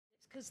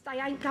Because they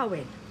ain't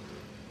going.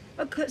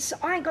 Because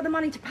I ain't got the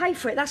money to pay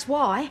for it, that's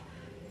why.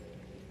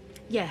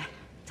 Yeah.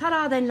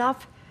 Ta-da then,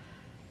 love.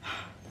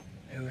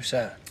 Who was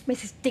that?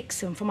 Mrs.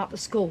 Dixon from up the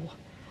school.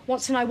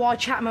 Wants to know why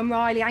Chatham and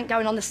Riley ain't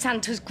going on the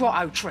Santa's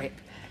Grotto trip.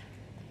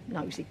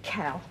 Nosy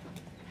cow.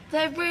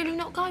 They're really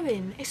not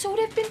going. It's all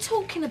they've been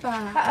talking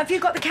about. Have you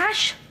got the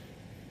cash?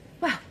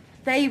 Well,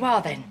 there you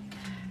are then.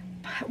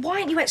 Why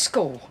ain't you at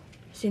school?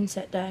 It's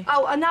inset day.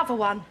 Oh, another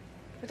one.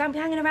 But don't be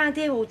hanging around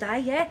here all day,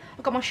 yeah?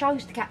 I've got my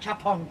shows to catch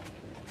up on.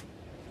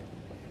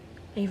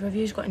 Either of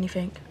you's got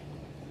anything?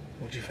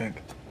 What do you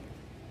think?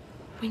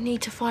 We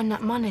need to find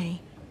that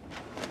money.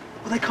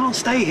 Well, they can't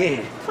stay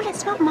here. Well,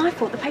 it's not my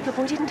fault the paper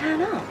boy didn't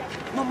turn up.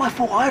 Not my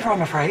fault either,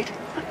 I'm afraid.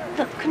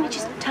 Look, can you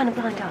just turn a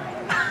blind eye?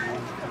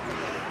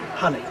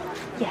 Honey,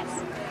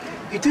 Yes.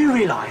 you do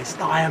realise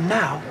that I am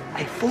now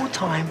a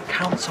full-time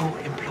council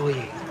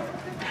employee.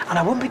 And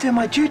I wouldn't be doing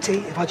my duty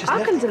if I just I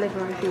left... can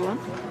deliver if you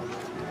want.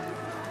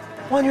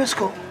 Why aren't you at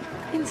school?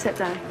 Inset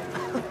day.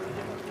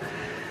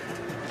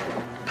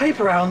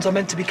 Paper rounds are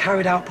meant to be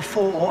carried out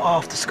before or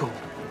after school.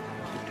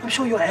 I'm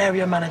sure your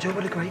area manager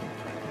would agree.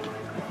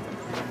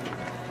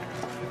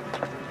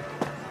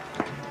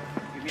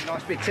 Give me a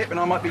nice big tip and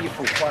I might be your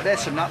fault. Right, there's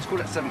some nuts, call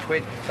it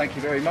 £7. Thank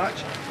you very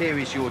much. Here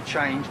is your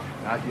change.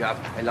 You have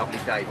a lovely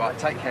day. Right,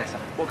 take care,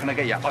 son. What can I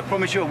get you? I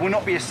promise you it will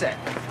not be a set.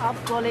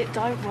 I've got it,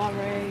 don't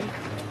worry.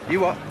 You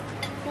what?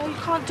 Well, you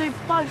can't do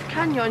both,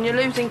 can you? And you're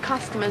losing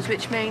customers,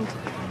 which means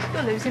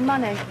you're losing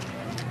money.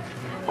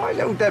 Right,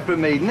 little Deborah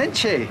Meaden, isn't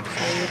she?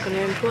 So you're going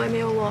to employ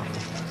me or what?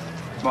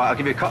 Right, I'll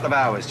give you a couple of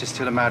hours just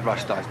till the mad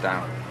rush dies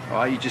down. All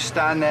right, you just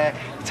stand there,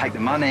 you take the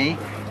money,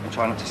 and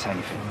try not to say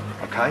anything,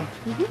 OK?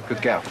 Mm-hmm.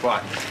 Good girl.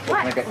 Right, what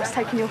can I get you? What's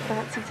taking your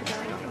fancy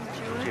today?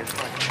 Cheers,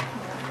 mate.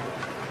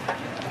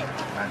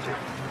 Magic.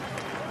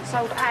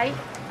 Sold 8,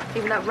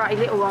 even that ratty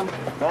little one.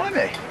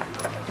 Blimey.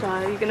 So,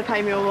 you're going to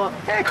pay me or what?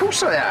 Yeah, of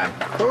course I am.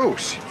 Of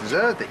course. You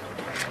deserved it.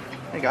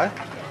 There you go.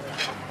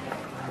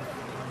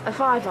 A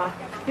 £5.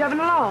 You having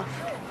a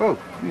laugh? Well,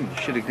 you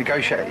should have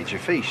negotiated your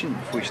fee, shouldn't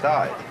you, before you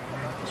started?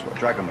 That's what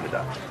Dragon would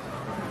have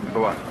done.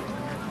 Go on.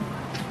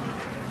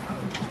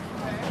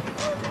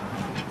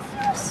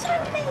 So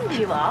mean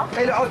you are.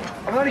 Hey, look,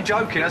 I'm only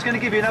joking. I was going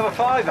to give you another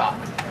 £5.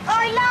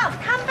 Oi, love,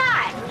 come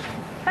back.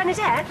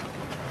 Bernadette,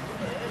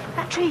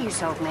 that tree you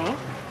sold me,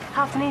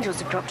 half the needles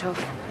have dropped off.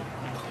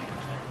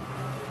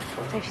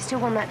 So if you still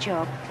want that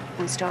job, you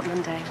can start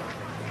Monday.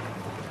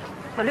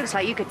 Well, it looks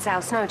like you could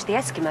sell snow to the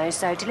Eskimos,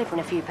 so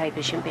delivering a few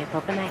papers shouldn't be a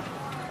problem, eh?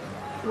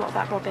 What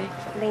about Robbie?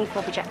 Leave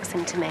Robbie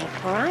Jackson to me,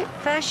 all right?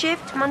 First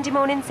shift, Monday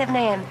morning, 7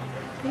 a.m.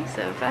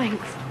 Lisa,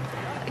 thanks.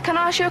 Can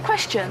I ask you a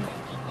question?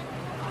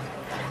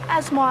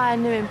 As my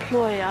new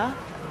employer,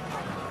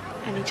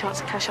 any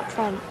chance of cash up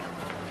front?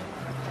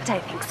 I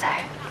don't think so.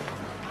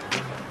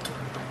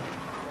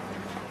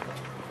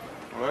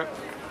 All right?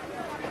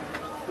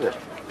 Yeah.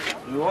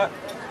 You all right?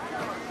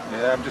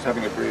 Yeah, I'm just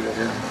having a breather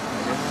here.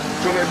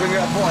 Do you want me to bring you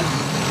up one?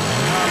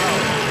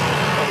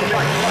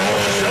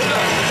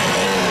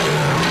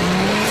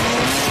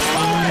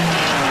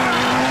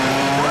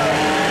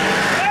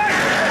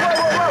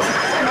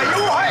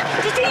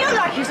 Did he look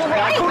like he was all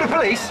right? Call the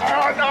police.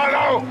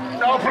 Oh,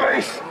 no,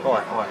 police. All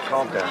right,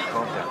 calm down.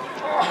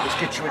 Let's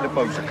get you in the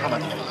motor, come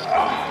on.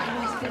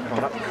 Come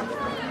on up.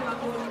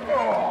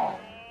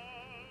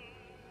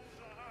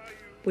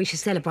 We should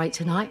celebrate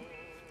tonight.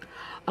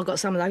 I've got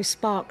some of those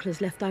sparklers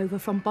left over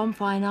from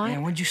bonfire night. Yeah,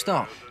 when'd you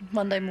start?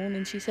 Monday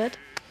morning, she said.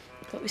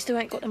 But we still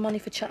ain't got the money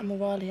for Chatham or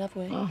Riley, have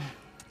we? Oh.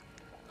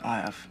 I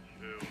have.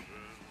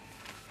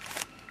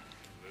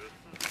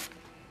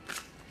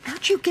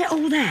 How'd you get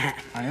all that?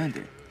 I earned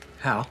it.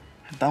 How?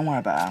 Don't worry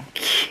about how.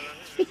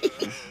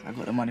 I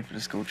got the money for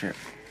the school trip.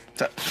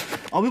 So,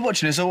 are we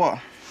watching this or what?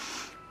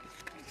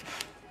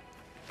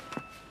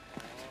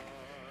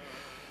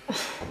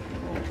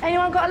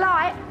 Anyone got a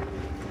light?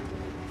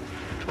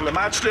 Well, the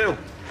mad still.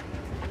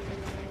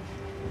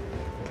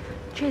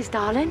 Cheers,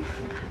 darling.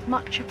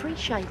 Much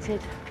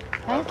appreciated.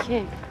 Thank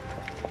you.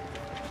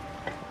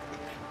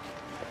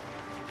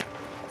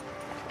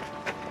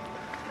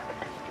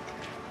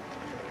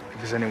 If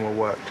there's any more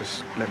work,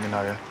 just let me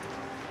know, yeah?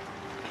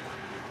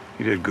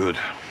 You did good.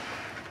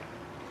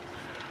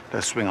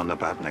 Let's swing on the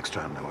bat next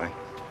time, though, eh?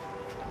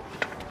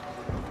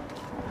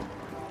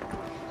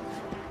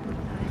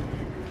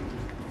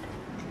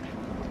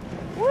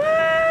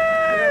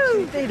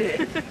 Woo! Did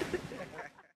it?